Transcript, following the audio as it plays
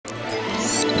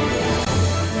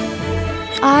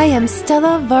I am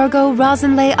Stella Vargo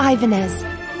Rosenley Ivanez,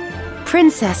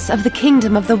 Princess of the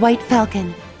Kingdom of the White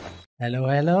Falcon. Hello,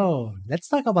 hello. Let's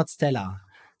talk about Stella,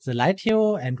 the light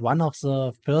hero and one of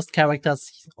the first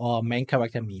characters or main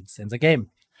character meets in the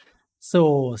game.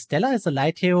 So Stella is a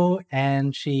light hero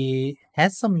and she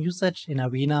has some usage in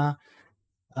Arena.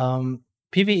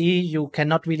 PvE, you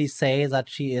cannot really say that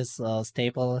she is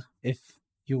stable. If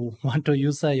you want to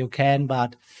use her, you can,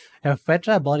 but her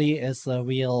fragile body is a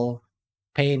real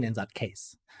pain in that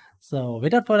case. So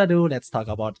without further ado, let's talk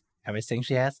about everything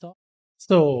she has to.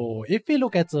 So if we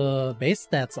look at the base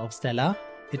stats of Stella,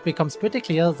 it becomes pretty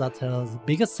clear that her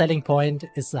biggest selling point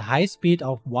is the high speed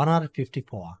of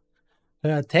 154.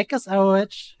 Her attack is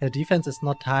average, her defense is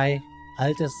not high,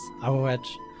 ult is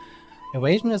average,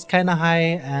 evasion is kinda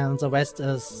high, and the rest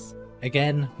is,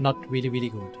 again, not really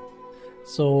good.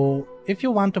 So if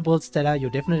you want to build Stella, you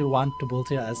definitely want to build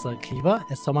her as a cleaver,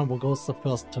 as someone who goes the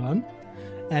first turn.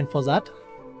 And for that,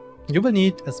 you will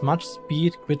need as much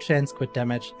speed, crit chance, crit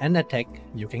damage, and attack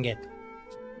you can get,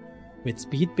 with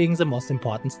speed being the most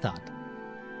important start.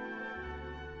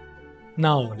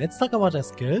 Now, let's talk about her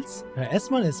skills. Her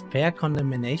S1 is Fair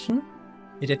Condemnation.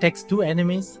 It attacks two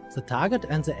enemies, the target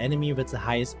and the enemy with the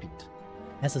highest speed.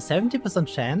 Has a 70%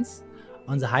 chance.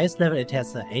 On the highest level it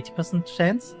has a 80%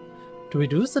 chance to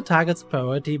reduce the target's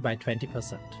priority by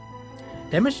 20%.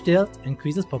 Damage dealt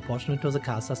increases proportional to the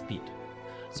caster's speed.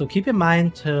 So keep in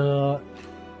mind her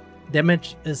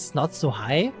damage is not so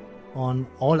high on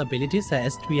all abilities. Her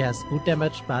S3 has good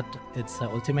damage, but it's her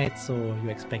ultimate, so you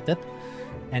expect it.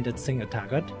 And it's single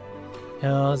target.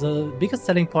 The biggest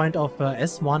selling point of her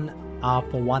S1 are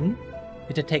for one,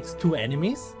 it attacks two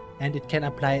enemies and it can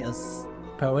apply a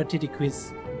priority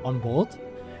decrease on both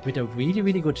with a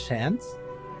really good chance.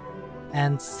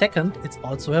 And second, it's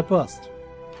also her burst.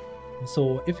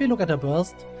 So if you look at her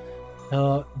burst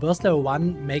level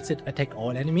 1 makes it attack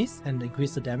all enemies and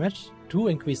increase the damage, 2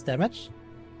 increase damage,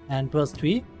 and burst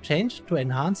 3 changed to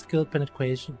enhance skill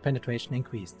penetration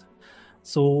increased.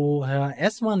 So her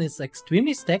S1 is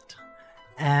extremely stacked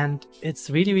and it's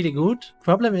really good.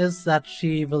 Problem is that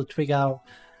she will trigger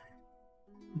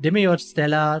Demiurge,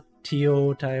 Stella,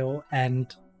 Tayo,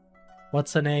 and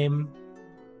what's her name?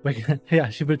 Yeah,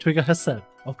 she will trigger herself.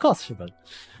 Of course she will.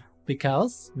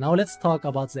 Because now let's talk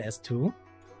about the S2.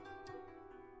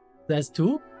 The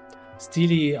S2,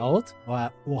 Steely Out,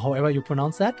 or however you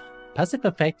pronounce that, passive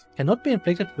effect cannot be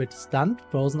inflicted with stunned,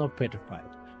 frozen, or petrified.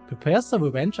 Prepares the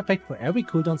revenge effect for every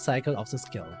cooldown cycle of the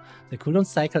skill. The cooldown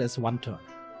cycle is 1 turn.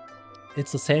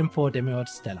 It's the same for Demiurge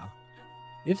Stella.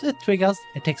 If it triggers,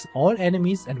 it takes all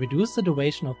enemies and reduces the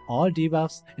duration of all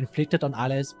debuffs inflicted on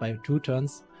allies by 2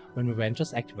 turns when revenge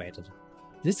is activated.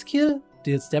 This skill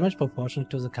deals damage proportional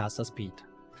to the caster's speed.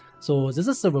 So this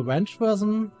is the revenge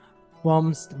version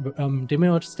from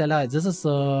Demiurge Stella. This is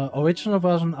the original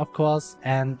version, of course,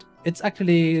 and it's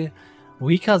actually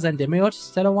weaker than Demiurge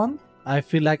Stella 1. I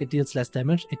feel like it deals less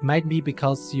damage. It might be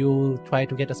because you try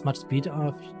to get as much speed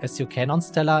as you can on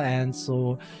Stella, and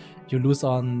so you lose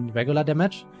on regular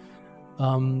damage.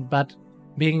 But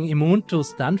being immune to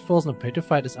stun, frozen, or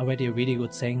petrified is already a really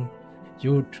good thing.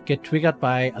 You get triggered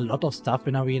by a lot of stuff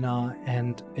in Arena,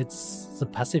 and it's the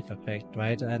passive effect,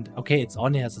 right? And okay, it's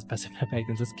only has a passive effect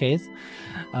in this case.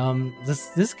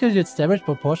 This skill deals damage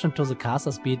proportional to the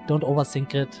caster speed. Don't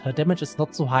overthink it. Her damage is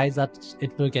not so high that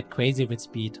it will get crazy with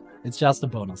speed. It's just a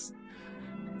bonus.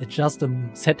 It's just a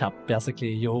setup,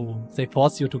 basically. They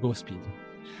force you to go speed.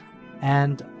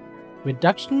 And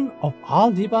reduction of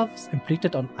all debuffs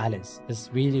inflicted on allies is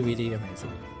really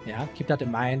amazing. Yeah, keep that in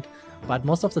mind. But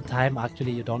most of the time,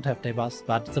 actually, you don't have debuffs.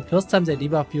 But the first time they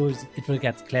debuff you, it will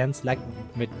get cleansed, like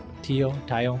with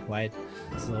Tayo, right?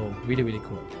 So really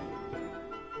cool.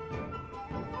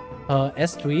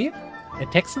 S3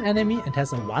 attacks an enemy and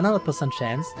has a 100%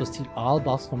 chance to steal all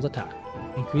buffs from the target.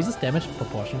 Increases damage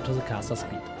proportional to the caster's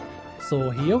speed. So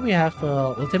here we have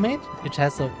Ultimate. It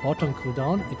has a 4-turn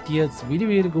cooldown. It deals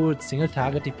really good single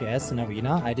target DPS in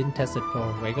Arena. I didn't test it for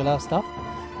regular stuff.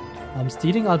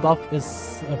 Stealing all buff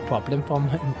is a problem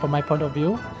from my point of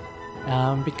view,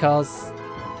 because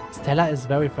Stella is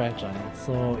very fragile.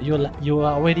 So you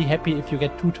are already happy if you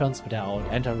get 2 turns with her out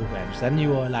and her revenge. Then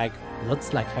you are like,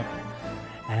 what's like happening?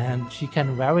 And she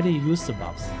can rarely use the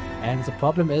buffs. And the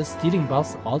problem is stealing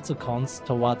buffs also counts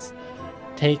towards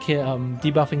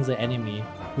debuffing the enemy,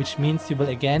 which means you will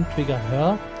again trigger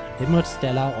her, Demiurge,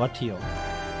 Stella, or Tayo.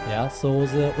 Yeah, so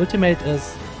the ultimate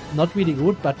is not really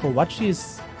good, but for what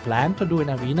she's planned to do in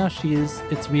Arena,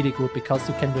 it's really good because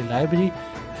you can reliably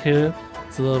kill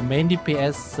the main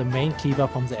DPS, the main cleaver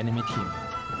from the enemy team.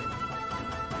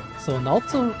 So now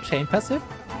to chain passive.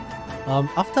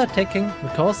 After attacking,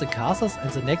 recovers the caster's and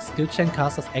the next skill chain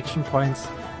caster's action points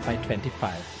by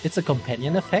 25. It's a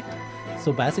companion effect,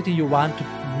 so basically you want to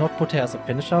not put her as a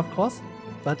finisher of course,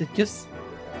 but it gives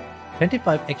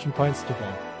 25 action points to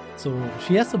her. So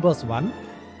she has the burst 1,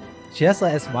 she has the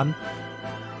S1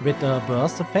 with the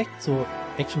burst effect, so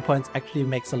action points actually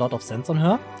makes a lot of sense on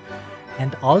her.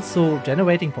 And also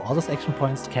generating for others action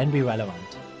points can be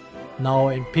relevant. Now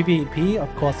in PvP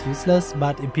of course useless,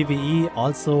 but in PvE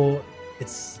also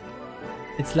it's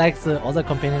like the other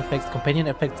companion effects. Companion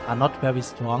effects are not very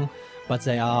strong, but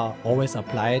they are always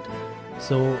applied.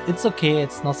 So it's okay,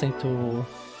 it's nothing to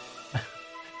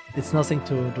it's nothing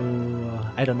to do,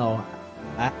 I don't know.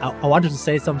 I wanted to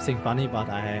say something funny, but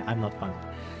I'm not funny.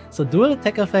 So dual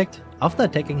attack effect, after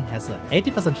attacking, has an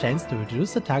 80% chance to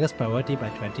reduce the target's priority by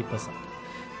 20%.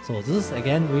 So this is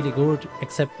again really good,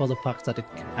 except for the fact that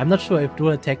I'm not sure if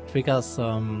dual attack triggers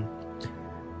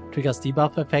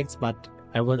debuff effects, but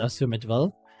I would assume it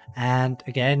will. And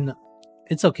again,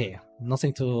 it's okay,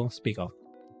 nothing to speak of.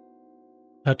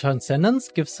 Her Transcendence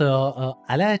gives her an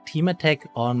allied team attack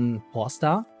on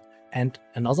 4-star and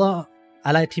another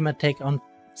allied team attack on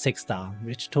 6-star,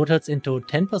 which totals into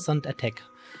 10% attack,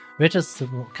 which is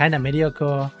kinda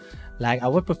mediocre. Like I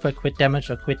would prefer crit damage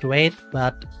or crit rate,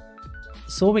 but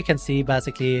so we can see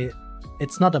basically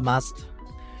it's not a must.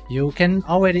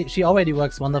 She already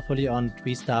works wonderfully on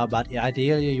 3-star, but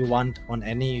ideally you want on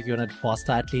any unit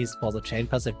 4-star at least for the chain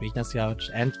passive weakness gauge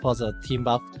and for the team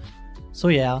buff. So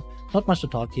yeah, not much to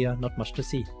talk here, not much to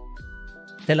see.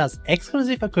 Stella's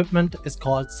exclusive equipment is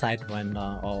called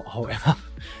Sidewinder, or however.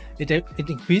 It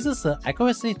increases the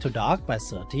accuracy to dark by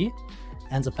 30,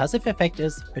 and the passive effect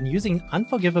is, when using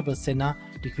Unforgivable Sinner,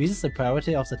 decreases the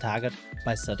priority of the target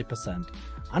by 30%.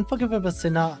 Unforgivable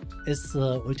Sinner is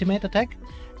the ultimate attack,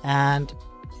 and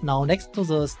now next to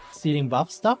the stealing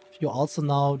buff stuff, you also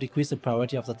now decrease the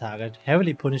priority of the target,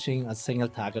 heavily punishing a single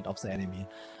target of the enemy.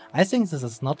 I think this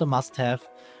is not a must-have.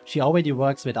 She already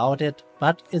works without it,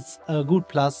 but it's a good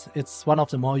plus. It's one of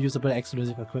the more usable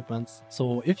exclusive equipments.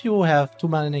 So if you have too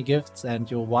many gifts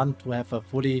and you want to have a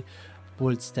fully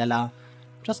built Stella,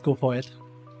 just go for it.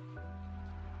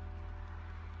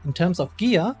 In terms of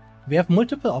gear, we have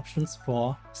multiple options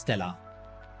for Stella.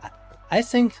 I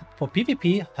think for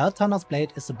PvP, Helltunner's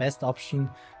Blade is the best option.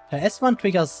 Her S1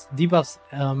 triggers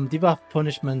debuff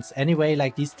punishments anyway,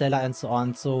 like these Stella and so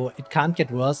on, so it can't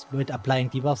get worse with applying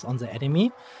debuffs on the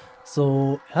enemy.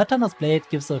 So Helltunner's Blade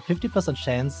gives a 50%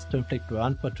 chance to inflict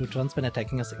burn for 2 turns when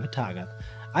attacking a single target.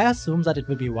 I assume that it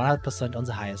will be 100% on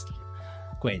the highest.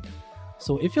 Great.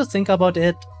 So if you think about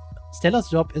it, Stella's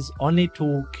job is only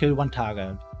to kill one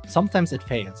target. Sometimes it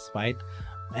fails, right?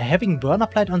 Having burn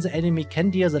applied on the enemy can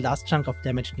deal the last chunk of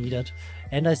damage needed,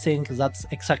 and I think that's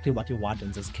exactly what you want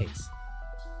in this case.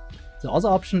 The other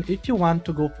option, if you want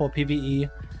to go for PvE,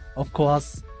 of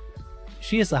course,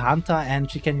 she is a hunter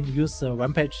and she can use the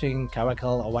rampaging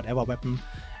caracal or whatever weapon,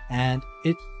 and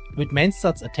it with main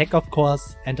stats attack of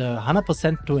course, and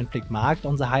 100% to inflict marked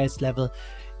on the highest level,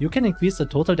 you can increase the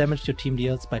total damage your team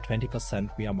deals by 20%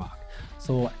 via mark.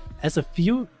 So as a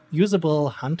few usable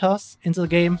hunters in the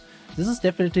game, this is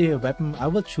definitely a weapon I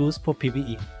will choose for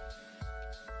PvE.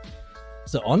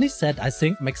 The only set I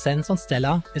think makes sense on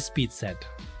Stella is speed set.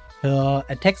 Her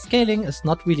attack scaling is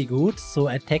not really good, so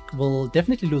attack will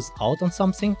definitely lose out on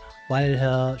something,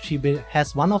 while she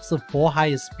has one of the 4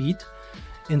 highest speed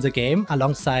in the game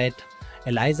alongside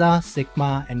Eliza,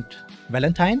 Sigma and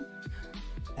Valentine.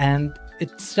 And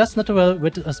it's just natural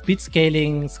with a speed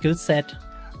scaling skill set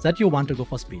that you want to go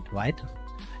for speed, right?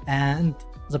 And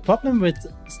the problem with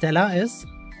Stella is,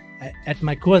 at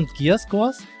my current gear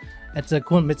scores, with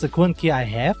the current gear I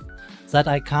have, that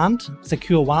I can't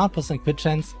secure 100% crit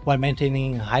chance while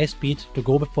maintaining high speed to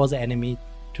go before the enemy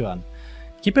turn.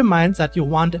 Keep in mind that you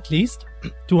want at least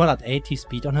 280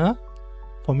 speed on her.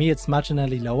 For me it's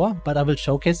marginally lower, but I will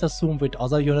showcase her soon with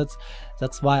other units.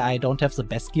 That's why I don't have the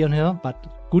best gear on her,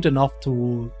 but good enough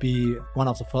to be one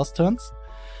of the first turns.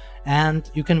 And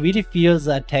you can really feel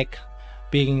the attack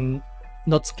being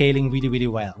not scaling really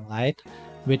well, right?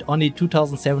 With only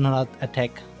 2700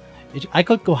 attack. I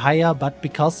could go higher, but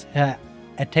because her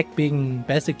attack being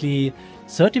basically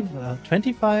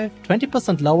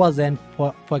 20% lower than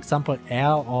for example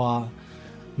Air or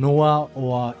Noah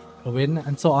or Win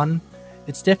and so on,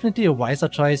 it's definitely a wiser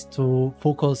choice to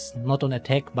focus not on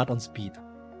attack but on speed.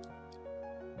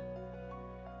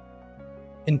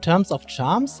 In terms of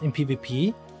charms in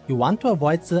PvP, you want to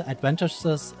avoid the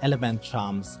advantageous element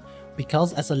charms,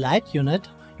 because as a light unit,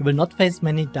 you will not face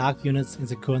many dark units in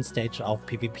the current stage of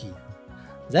PvP.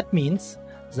 That means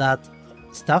that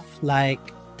stuff like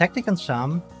Tactic and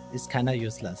Charm is kinda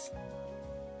useless.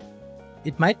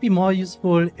 It might be more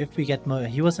useful if we get more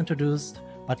heroes introduced,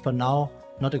 but for now,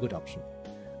 not a good option.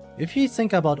 If you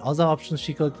think about other options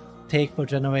she could take for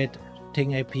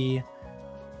generating AP,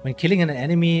 when killing an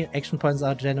enemy, action points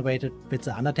are generated with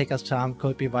the Undertaker's Charm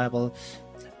could be viable.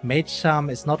 Mage Charm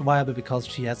is not viable because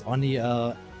she has only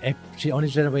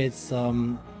generates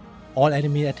all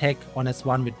enemy attack on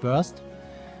S1 with burst.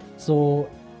 So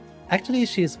actually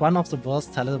she is one of the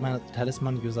worst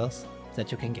talisman users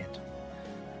that you can get.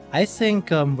 I think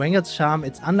Wenger's Charm,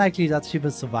 it's unlikely that she will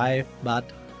survive,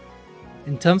 but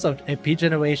in terms of AP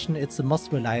generation, it's the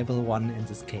most reliable one in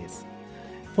this case.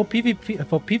 For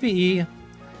PvE,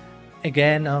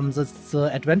 again, the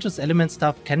adventurous element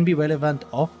stuff can be relevant.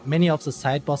 Many of the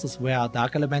side bosses were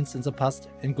dark elements in the past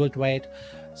in Gold Raid,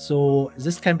 so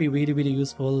this can be really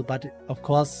useful, but of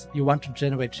course you want to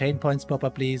generate chain points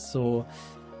properly, so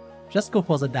just go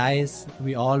for the dice,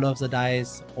 we all love the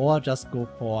dice, or just go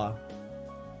for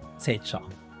Sage Charm.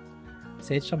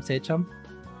 Sage Charm.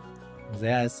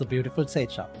 There is the beautiful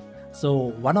Sage Charm. So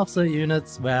one of the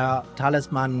units where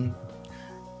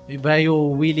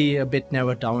you really a bit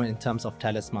narrowed down in terms of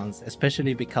talismans,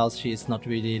 especially because she is not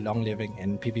really long living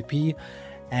in PvP.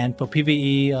 And for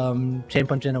PvE chain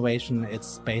point generation,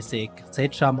 it's basic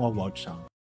Sage Charm or Vault Charm.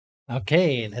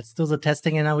 Okay, let's do the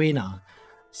testing in Arena.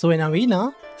 So in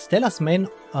Arena, Stella's main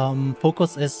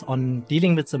focus is on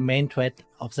dealing with the main threat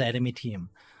of the enemy team.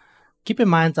 Keep in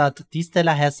mind that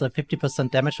Stella has a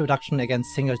 50% damage reduction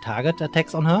against single target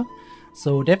attacks on her,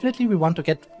 so definitely we want to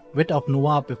get rid of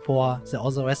Noah before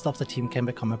the rest of the team can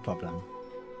become a problem.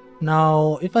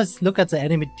 Now, if I look at the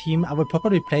enemy team, I will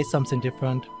probably play something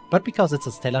different, but because it's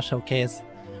a Stella showcase,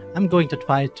 I'm going to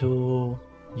try to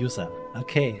use her.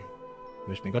 Okay,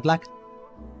 wish me good luck.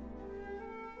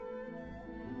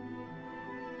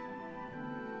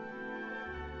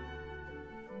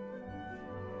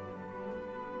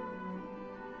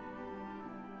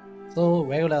 So,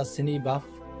 regular Cindy buff.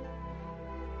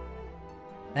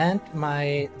 And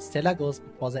my Stella goes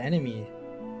before the enemy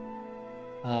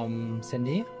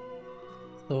Cindy.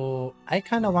 So, I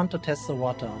kinda want to test the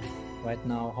water right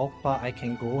now. How far I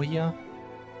can go here.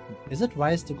 Is it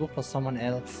wise to go for someone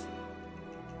else?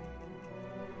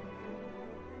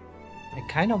 I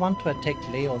kinda want to attack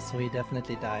Leo so he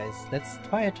definitely dies. Let's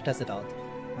try to test it out.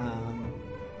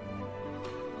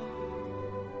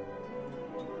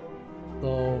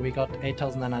 So we got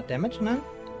 8,900 damage now,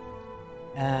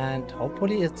 and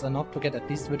hopefully it's enough to get at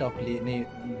least rid of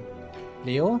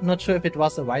Leo. Not sure if it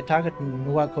was the right target,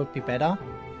 Noah could be better.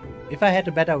 If I had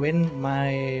a better win,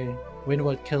 my win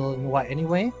will kill Noah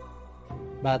anyway,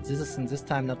 but this is in this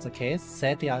time not the case.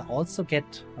 Sadly, I also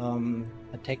get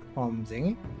attack from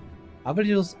Zing. I will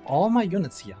use all my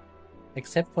units here,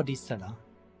 except for Stella.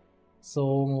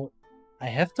 So I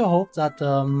have to hope that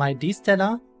my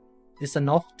Stella is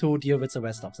enough to deal with the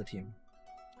rest of the team.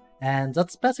 And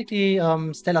that's basically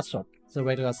Stella's job, the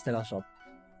regular Stella job.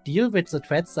 Deal with the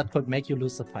threats that could make you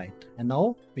lose the fight. And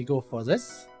now we go for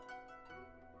this.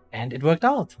 And it worked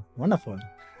out. Wonderful.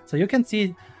 So you can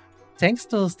see, thanks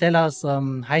to Stella's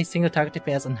high single target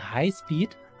DPS and high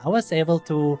speed, I was able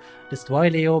to destroy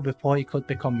Leo before he could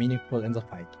become meaningful in the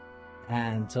fight.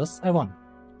 And thus I won.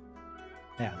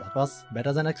 Yeah, that was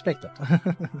better than expected.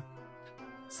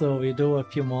 So we do a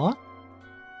few more.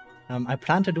 I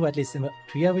plan to do at least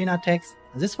 3 arena attacks.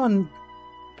 This one,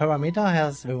 Parameter,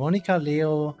 has Veronica,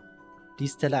 Leo,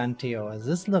 Stella and Theo.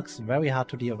 This looks very hard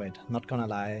to deal with, not gonna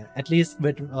lie. At least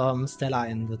with Stella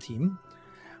in the team.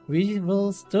 We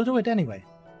will still do it anyway.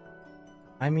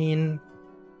 I mean,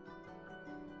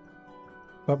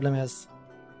 problem is,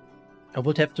 I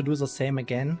would have to do the same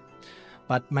again,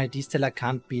 but my Stella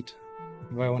can't beat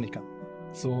Veronica.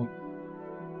 So,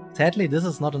 sadly, this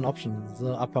is not an option,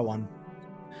 the upper one.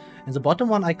 In the bottom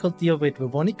one, I could deal with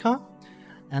Veronica,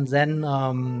 and then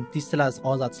Stella is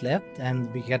all that's left,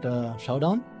 and we get a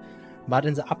showdown. But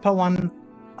in the upper one,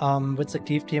 with the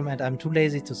Cleave team, and I'm too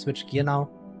lazy to switch gear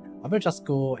now, I will just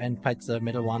go and fight the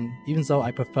middle one, even though I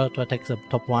prefer to attack the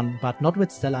top one, but not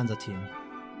with Stella and the team.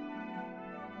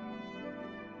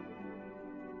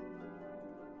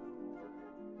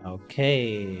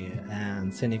 Okay,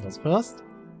 and Cindy goes first.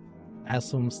 I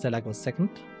assume Stella goes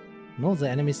second. No, the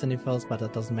enemy Cindy first, but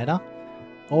that doesn't matter.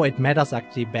 Oh, it matters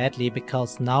actually badly,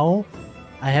 because now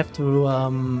I have to,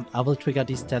 I will trigger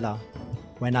Stella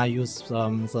when I use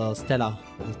the Stella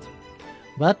ult.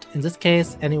 But in this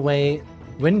case, anyway,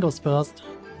 Win goes first.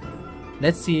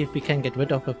 Let's see if we can get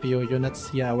rid of a few units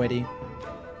here already.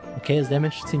 Okay, his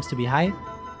damage seems to be high.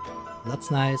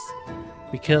 That's nice.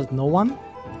 We killed no one.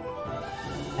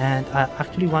 And I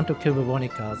actually want to kill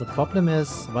Veronica. The problem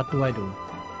is, what do?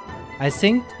 I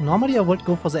think normally I would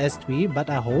go for the S3, but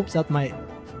I hope that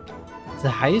the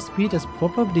highest speed is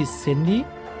probably Cindy.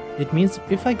 It means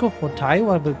if I go for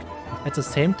Tayo, I will at the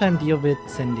same time deal with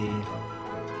Cindy.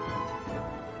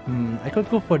 I could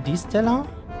go for Stella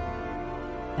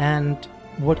and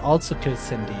would also kill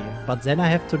Cindy, but then I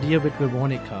have to deal with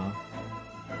Veronica.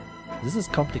 This is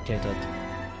complicated.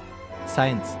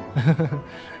 Science.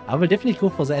 I will definitely go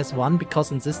for the S1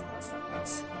 because in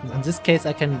this case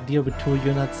I can deal with 2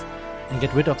 units and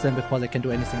get rid of them before they can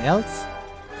do anything else.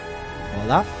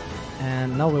 Voila.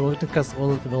 And now Veronica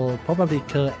will probably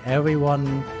kill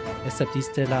everyone except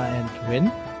Stella and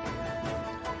win.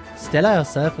 Stella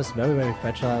herself is very, very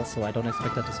fragile, so I don't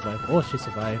expect her to survive. Oh, she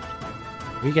survived.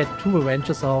 We get 2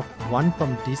 revenges off, one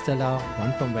from Stella,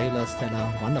 one from regular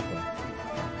Stella. Wonderful.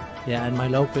 Yeah, and my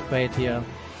low crit rate here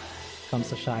comes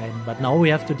to shine. But now we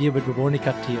have to deal with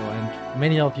Veronica Tio, and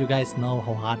many of you guys know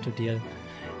how hard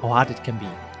it can be.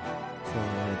 So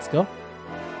let's go.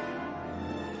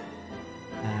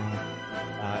 And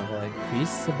I will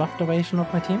increase the buff duration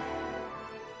of my team.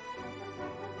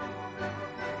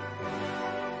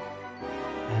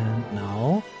 And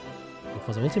now, go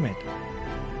for the ultimate.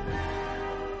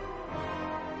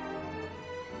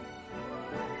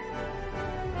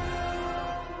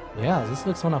 Yeah, this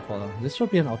looks wonderful. This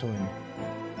should be an auto win.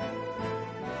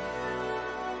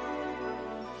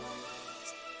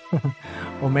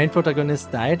 Our main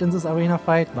protagonist died in this arena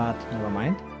fight, but never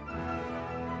mind.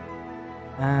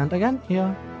 And again,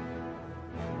 here.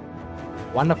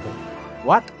 Wonderful.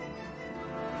 What?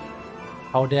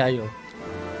 How dare you?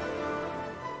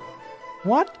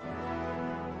 What?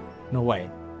 No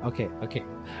way. Okay.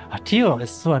 Tio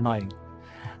is so annoying.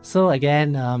 So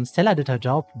again, Stella did her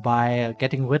job by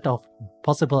getting rid of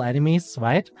possible enemies,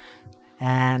 right?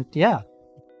 And yeah,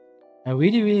 a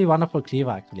really, really wonderful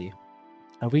cleaver actually.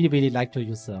 I really like to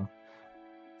use her.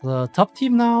 The top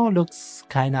team now looks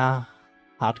kinda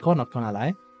hardcore, not gonna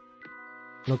lie.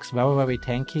 Looks very, very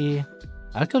tanky.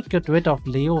 I could get rid of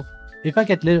Leo. If I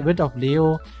get rid of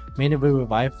Leo, Mene will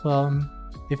revive them.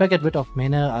 If I get rid of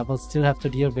Mene, I will still have to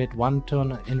deal with 1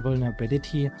 turn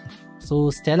invulnerability. So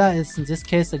Stella is in this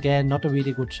case again not a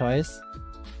really good choice.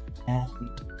 And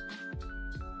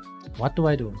what do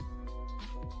I do?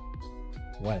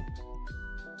 Well,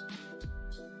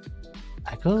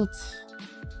 I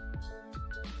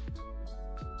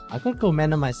could go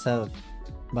Mene myself,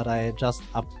 but I just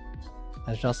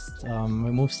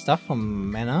remove stuff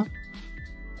from Mene.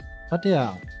 But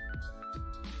yeah,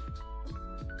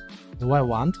 do I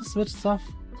want to switch stuff?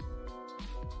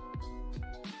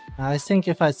 I think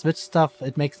if I switch stuff,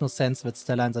 it makes no sense with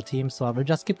Stella and the team, so I will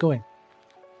just keep going.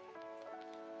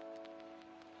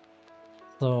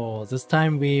 So this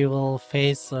time we will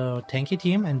face a tanky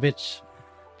team in which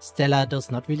Stella does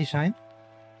not really shine.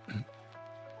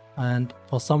 And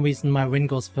for some reason my win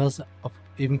goes first,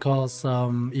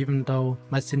 even though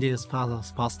my Cindy is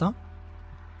faster.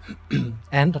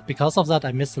 And because of that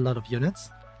I missed a lot of units.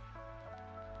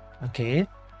 Okay.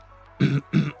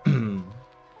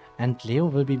 And Leo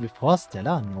will be before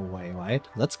Stella? No way, right?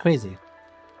 That's crazy.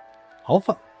 How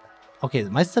far? Okay,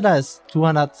 my Stella is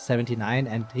 279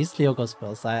 and his Leo goes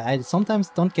first. I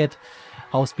sometimes don't get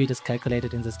how speed is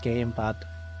calculated in this game, but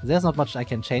there's not much I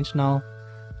can change now.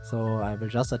 So I will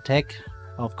just attack.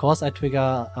 Of course I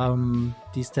trigger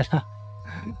the Stella.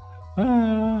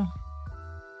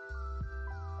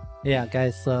 Yeah,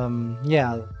 guys,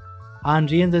 yeah.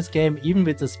 RNG in this game, even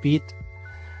with the speed,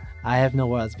 I have no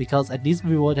words, because at least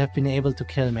we would have been able to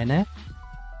kill Mene,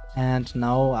 and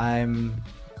now I'm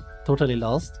totally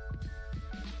lost.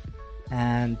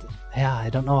 And yeah,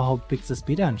 I don't know how big the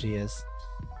speed RNG is.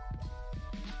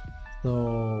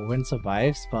 So Win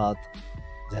survives, but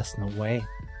there's no way.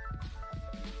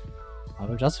 I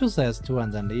will just use the S2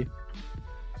 and then leave,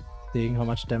 seeing how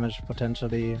much damage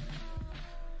potentially.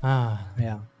 Yeah.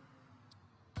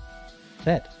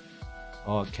 Dead.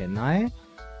 Or can I?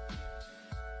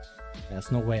 There's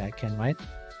no way I can, right?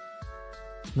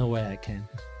 There's no way I can.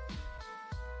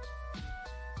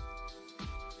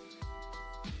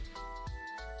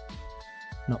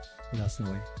 No, there's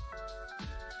no way.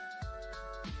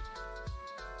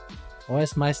 Or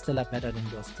is my Stella better than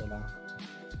your Stella?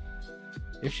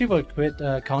 If she will quit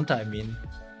counter, I mean.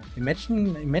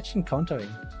 Imagine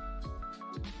countering.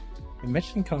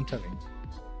 Imagine countering.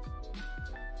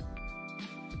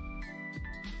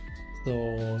 So,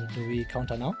 do we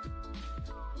counter now?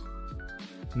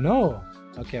 No!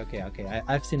 Okay.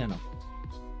 I've seen enough.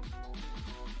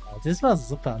 This was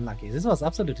super unlucky. This was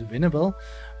absolutely winnable,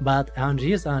 but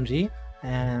RNG is RNG,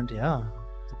 and yeah,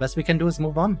 the best we can do is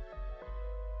move on.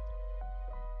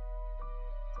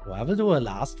 So I will do a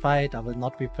last fight. I will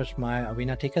not refresh my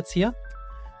arena tickets here.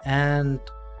 And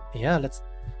yeah, let's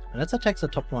attack the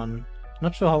top one.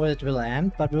 Not sure how it will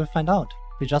end, but we'll find out.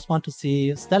 We just want to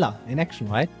see Stella in action,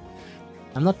 right?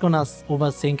 I'm not gonna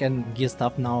overthink and gear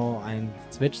stuff now and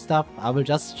switch stuff. I will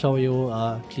just show you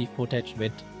cleave footage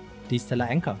with the Stella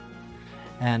anchor.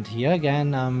 And here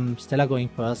again, Stella going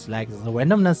first, like the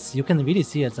randomness, you can really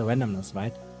see it's a randomness,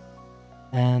 right?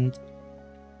 And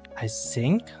I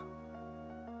think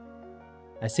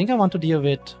I want to deal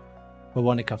with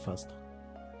Veronica first.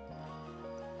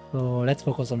 So let's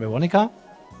focus on Veronica.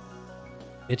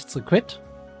 It's a crit.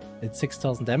 It's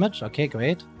 6000 damage. Okay,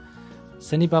 great.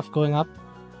 Cindy buff going up.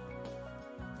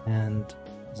 And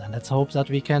then let's hope that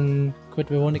we can quit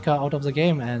Veronica out of the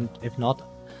game, and if not,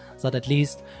 that at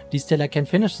least the Stella can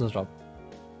finish the job.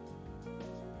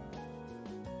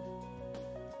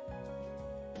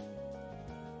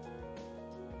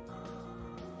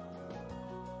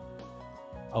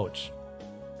 Ouch.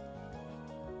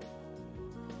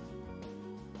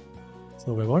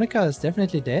 So Veronica is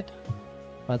definitely dead,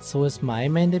 but so is my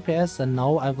main DPS, and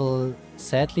now I will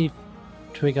sadly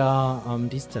trigger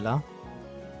the Stella.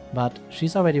 But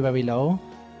she's already very low.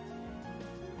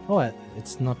 Oh, it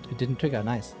didn't trigger,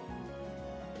 nice.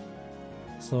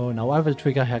 So now I will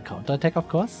trigger her counter attack, of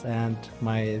course, and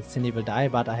my Cindy will die,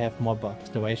 but I have more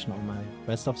buff duration on my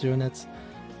rest of the units.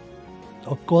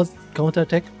 Of course, counter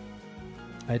attack.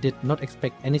 I did not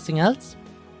expect anything else.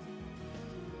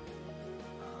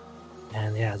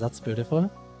 And yeah, that's beautiful.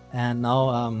 And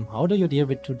now, how do you deal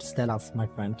with two Stellas, my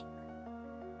friend?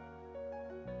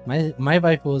 My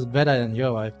waifu is better than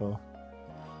your waifu.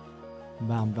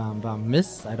 Bam, bam, bam.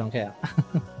 Miss? I don't care.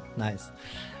 Nice.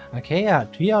 Okay, yeah,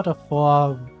 3 out of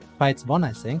 4 fights won,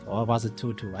 I think. Or was it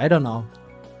 2-2? I don't know.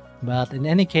 But in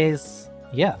any case,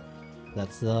 yeah.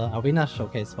 That's the arena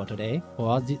showcase for today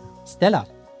for the Stella.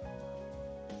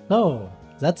 So,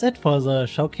 that's it for the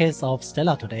showcase of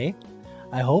Stella today.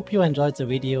 I hope you enjoyed the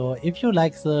video. If you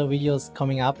like the videos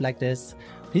coming up like this,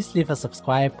 please leave a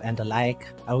subscribe and a like.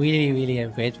 I really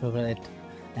am grateful for it,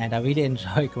 and I really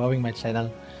enjoy growing my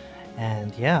channel.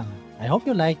 And yeah, I hope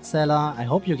you liked Stella. I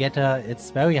hope you get her.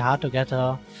 It's very hard to get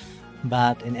her,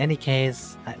 but in any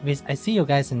case, I see you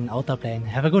guys in Outerplane.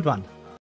 Have a good one.